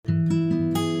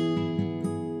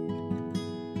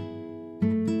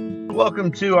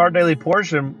Welcome to Our Daily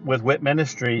Portion with WIT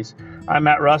Ministries. I'm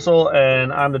Matt Russell,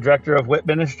 and I'm the director of WIT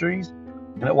Ministries.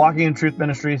 And at Walking in Truth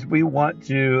Ministries, we want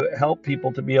to help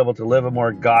people to be able to live a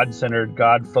more God-centered,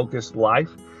 God-focused life,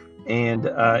 and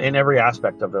in every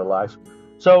aspect of their life.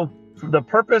 So the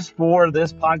purpose for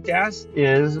this podcast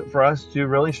is for us to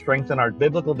really strengthen our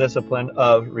biblical discipline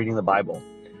of reading the Bible.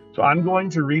 So I'm going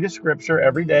to read a scripture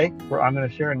every day where I'm going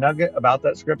to share a nugget about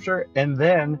that scripture, and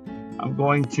then I'm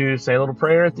going to say a little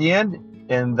prayer at the end,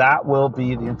 and that will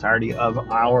be the entirety of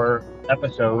our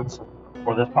episodes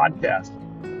for this podcast.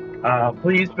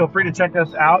 Please feel free to check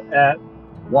us out at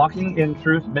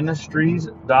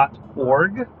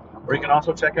walkingintruthministries.org, or you can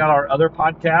also check out our other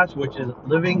podcast, which is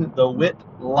Living the WIT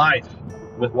Life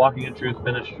with Walking in Truth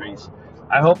Ministries.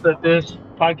 I hope that this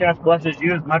podcast blesses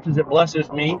you as much as it blesses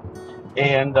me.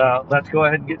 And let's go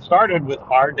ahead and get started with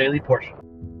our daily portion.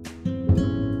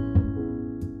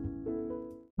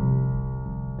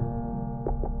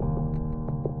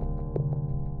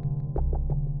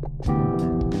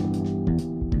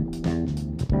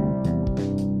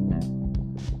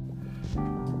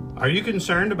 Are you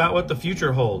concerned about what the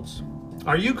future holds?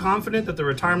 Are you confident that the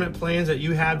retirement plans that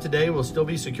you have today will still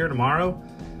be secure tomorrow?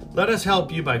 Let us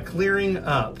help you by clearing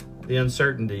up the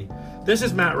uncertainty. This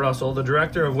is Matt Russell, the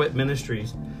director of WIT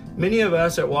Ministries. Many of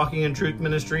us at Walking in Truth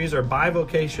Ministries are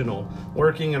bivocational,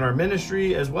 working in our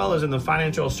ministry as well as in the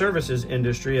financial services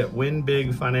industry at Win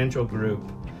Big Financial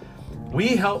Group. We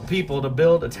help people to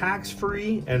build a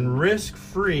tax-free and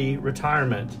risk-free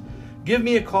retirement. Give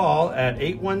me a call at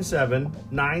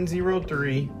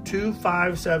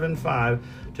 817-903-2575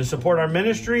 to support our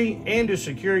ministry and to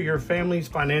secure your family's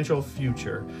financial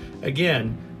future.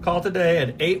 Again, call today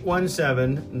at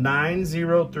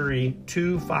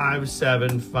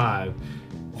 817-903-2575.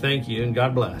 Thank you and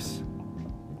God bless.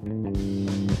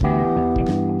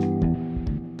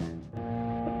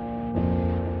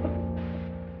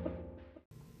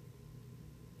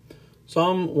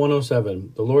 Psalm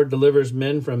 107, the Lord delivers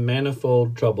men from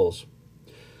manifold troubles.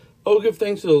 Oh, give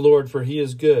thanks to the Lord, for he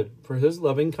is good, for his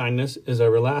loving kindness is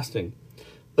everlasting.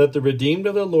 Let the redeemed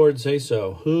of the Lord say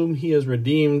so, whom he has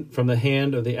redeemed from the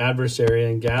hand of the adversary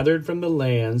and gathered from the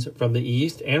lands, from the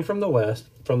east and from the west,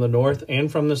 from the north and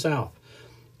from the south.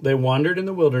 They wandered in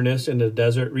the wilderness in the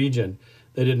desert region.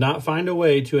 They did not find a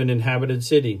way to an inhabited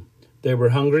city. They were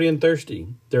hungry and thirsty.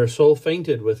 Their soul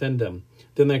fainted within them.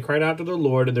 Then they cried out to the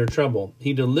Lord in their trouble.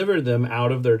 He delivered them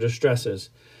out of their distresses.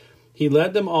 He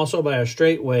led them also by a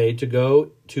straight way to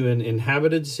go to an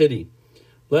inhabited city.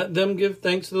 Let them give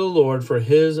thanks to the Lord for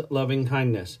his loving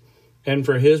kindness, and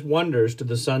for his wonders to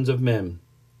the sons of men.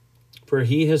 For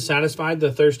he has satisfied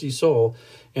the thirsty soul,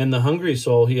 and the hungry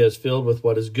soul he has filled with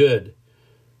what is good.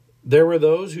 There were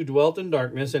those who dwelt in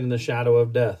darkness and in the shadow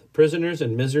of death, prisoners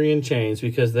in misery and chains,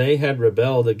 because they had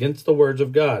rebelled against the words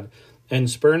of God, and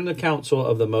spurned the counsel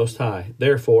of the Most High.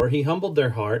 Therefore he humbled their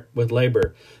heart with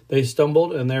labor. They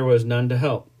stumbled, and there was none to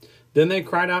help. Then they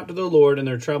cried out to the Lord in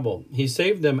their trouble. He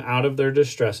saved them out of their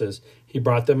distresses. He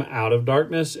brought them out of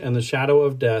darkness and the shadow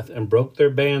of death, and broke their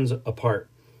bands apart.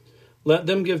 Let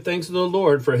them give thanks to the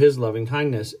Lord for his loving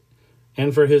kindness,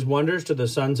 and for his wonders to the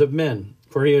sons of men.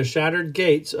 For he has shattered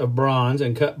gates of bronze,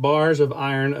 and cut bars of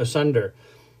iron asunder.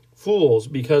 Fools,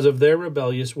 because of their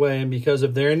rebellious way and because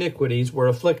of their iniquities, were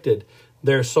afflicted.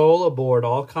 Their soul abhorred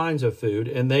all kinds of food,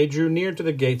 and they drew near to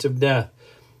the gates of death.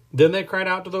 Then they cried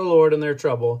out to the Lord in their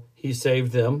trouble. He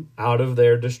saved them out of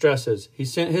their distresses. He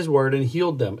sent his word and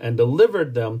healed them, and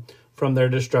delivered them from their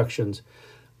destructions.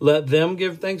 Let them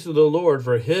give thanks to the Lord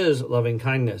for his loving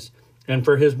kindness, and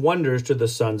for his wonders to the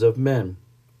sons of men.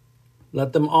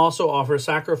 Let them also offer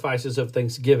sacrifices of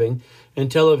thanksgiving,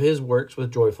 and tell of his works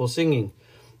with joyful singing.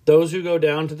 Those who go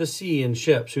down to the sea in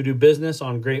ships, who do business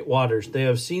on great waters, they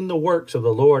have seen the works of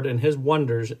the Lord and his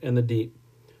wonders in the deep.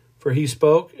 For he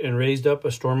spoke and raised up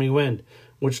a stormy wind,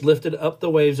 which lifted up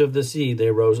the waves of the sea. They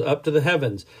rose up to the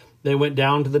heavens. They went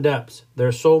down to the depths.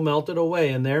 Their soul melted away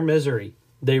in their misery.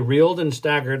 They reeled and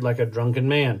staggered like a drunken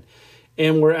man,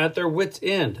 and were at their wits'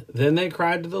 end. Then they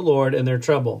cried to the Lord in their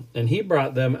trouble, and he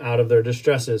brought them out of their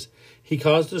distresses. He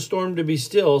caused the storm to be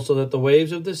still, so that the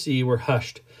waves of the sea were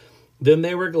hushed. Then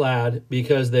they were glad,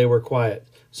 because they were quiet.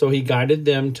 So he guided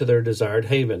them to their desired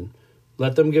haven.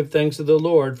 Let them give thanks to the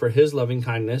Lord for his loving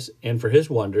kindness, and for his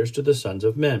wonders to the sons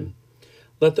of men.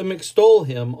 Let them extol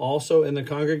him also in the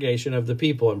congregation of the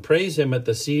people, and praise him at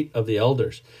the seat of the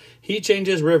elders. He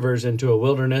changes rivers into a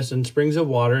wilderness, and springs of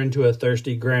water into a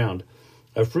thirsty ground,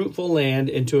 a fruitful land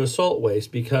into a salt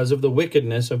waste, because of the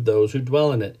wickedness of those who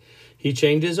dwell in it. He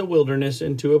changes a wilderness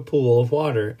into a pool of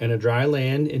water, and a dry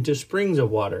land into springs of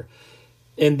water.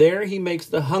 And there he makes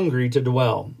the hungry to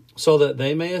dwell. so that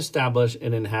they may establish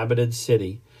an inhabited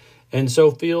city, and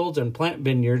sow fields and plant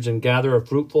vineyards and gather a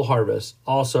fruitful harvest.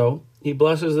 Also, he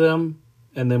blesses them,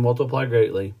 and they multiply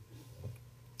greatly.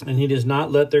 And he does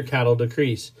not let their cattle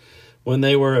decrease, when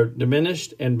they were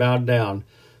diminished and bowed down.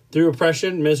 Through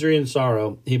oppression, misery, and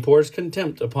sorrow, he pours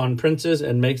contempt upon princes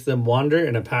and makes them wander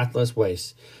in a pathless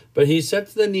waste. But he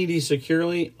sets the needy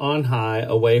securely on high,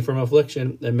 away from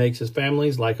affliction, and makes his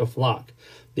families like a flock.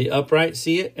 The upright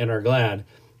see it and are glad,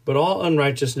 but all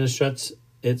unrighteousness shuts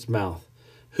its mouth.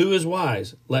 Who is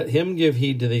wise? Let him give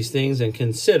heed to these things and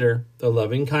consider the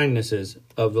loving kindnesses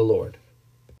of the Lord.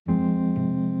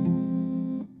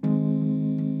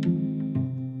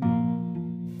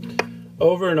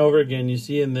 Over and over again, you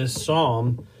see in this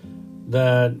psalm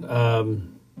that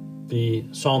the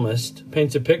psalmist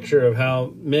paints a picture of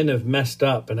how men have messed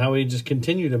up and how we just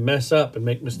continue to mess up and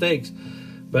make mistakes.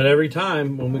 But every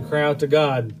time when we cry out to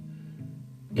God,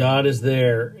 God is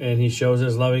there and he shows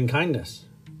his loving kindness.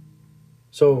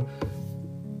 So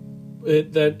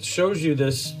that shows you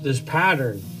this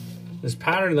pattern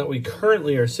that we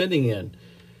currently are sitting in,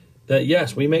 that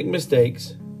yes, we make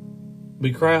mistakes,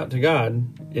 we cry out to God,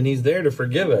 and he's there to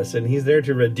forgive us, and he's there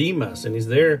to redeem us, and he's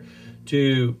there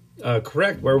to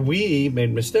correct where we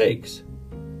made mistakes.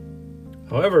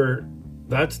 However,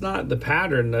 that's not the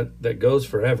pattern that goes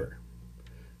forever.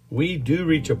 We do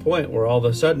reach a point where all of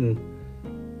a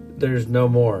sudden there's no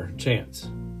more chance.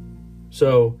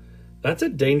 So that's a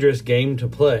dangerous game to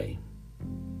play.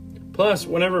 Plus,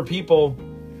 whenever people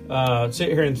sit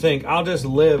here and think, I'll just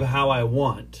live how I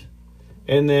want,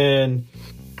 and then,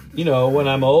 when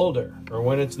I'm older or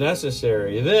when it's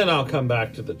necessary, then I'll come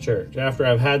back to the church after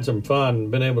I've had some fun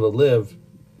and been able to live.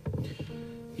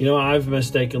 I've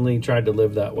mistakenly tried to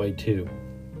live that way too.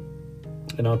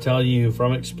 And I'll tell you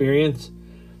from experience,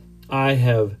 I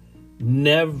have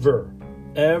never,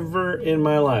 ever in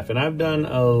my life, and I've done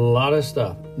a lot of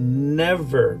stuff,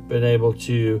 never been able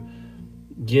to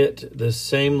get the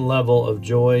same level of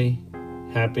joy,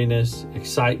 happiness,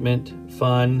 excitement,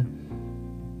 fun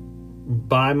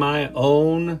by my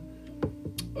own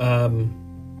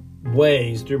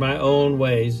ways, through my own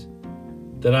ways,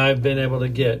 that I've been able to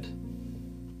get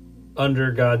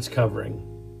under God's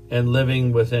covering and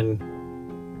living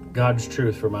within God's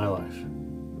truth for my life.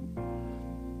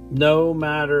 No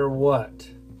matter what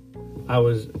I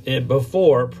was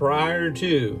before, prior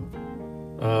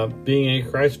to being a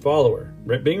Christ follower,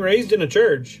 being raised in a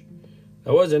church,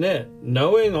 that wasn't it.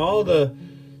 Knowing all the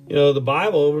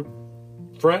Bible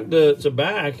front to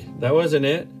back, that wasn't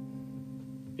it.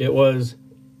 It was,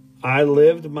 I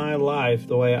lived my life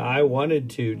the way I wanted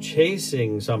to,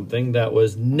 chasing something that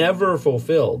was never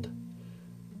fulfilled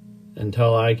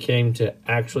until I came to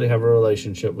actually have a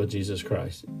relationship with Jesus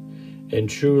Christ and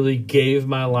truly gave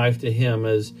my life to him,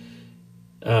 as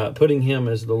putting him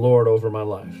as the Lord over my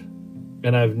life.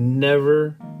 And I've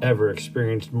never, ever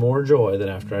experienced more joy than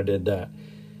after I did that.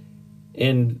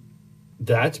 And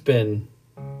that's been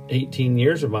 18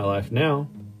 years of my life now.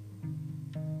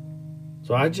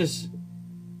 So I just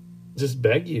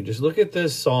beg you, just look at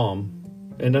this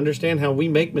psalm and understand how we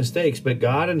make mistakes, but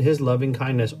God and his loving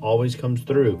kindness always comes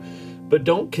through. But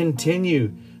don't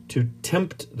continue to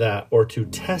tempt that or to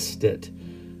test it.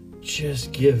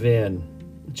 Just give in.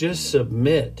 Just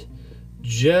submit.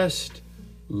 Just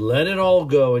let it all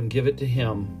go and give it to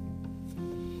him.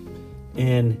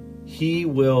 And he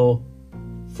will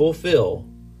fulfill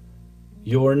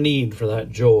your need for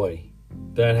that joy,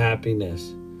 that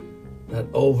happiness, that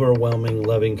overwhelming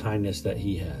loving kindness that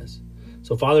he has.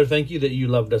 So, Father, thank you that you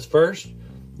loved us first,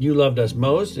 you loved us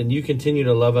most, and you continue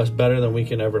to love us better than we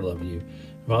can ever love you.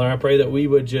 Father, I pray that we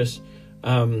would just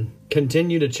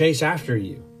continue to chase after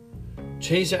you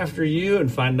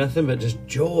and find nothing but just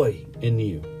joy in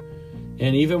you.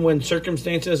 And even when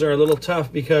circumstances are a little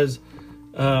tough, because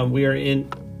even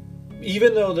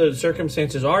though the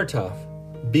circumstances are tough,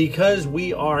 because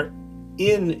we are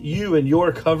in you and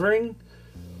your covering,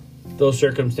 those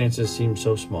circumstances seem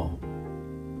so small.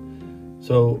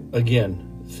 So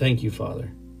again, thank you, Father.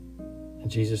 In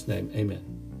Jesus' name, amen.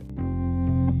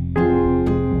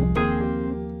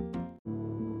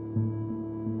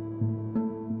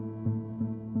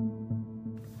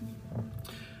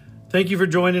 Thank you for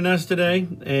joining us today,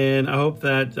 and I hope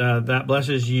that that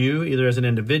blesses you, either as an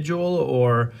individual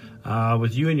or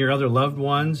with you and your other loved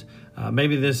ones.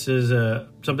 Maybe this is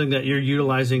something that you're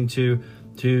utilizing to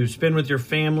spend with your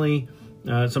family,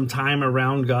 some time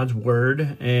around God's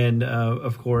Word, and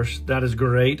of course, that is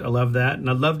great. I love that, and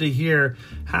I'd love to hear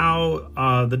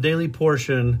how the Daily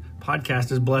Portion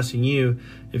podcast is blessing you.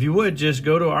 If you would, just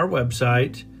go to our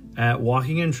website at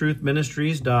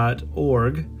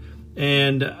walkingintruthministries.org.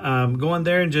 And go on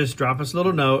there and just drop us a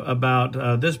little note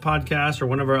about this podcast or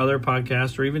one of our other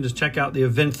podcasts, or even just check out the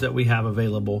events that we have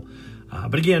available.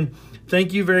 But again,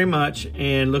 thank you very much,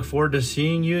 and look forward to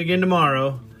seeing you again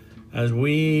tomorrow as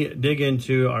we dig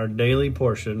into our daily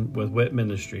portion with WIT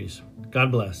Ministries.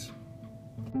 God bless.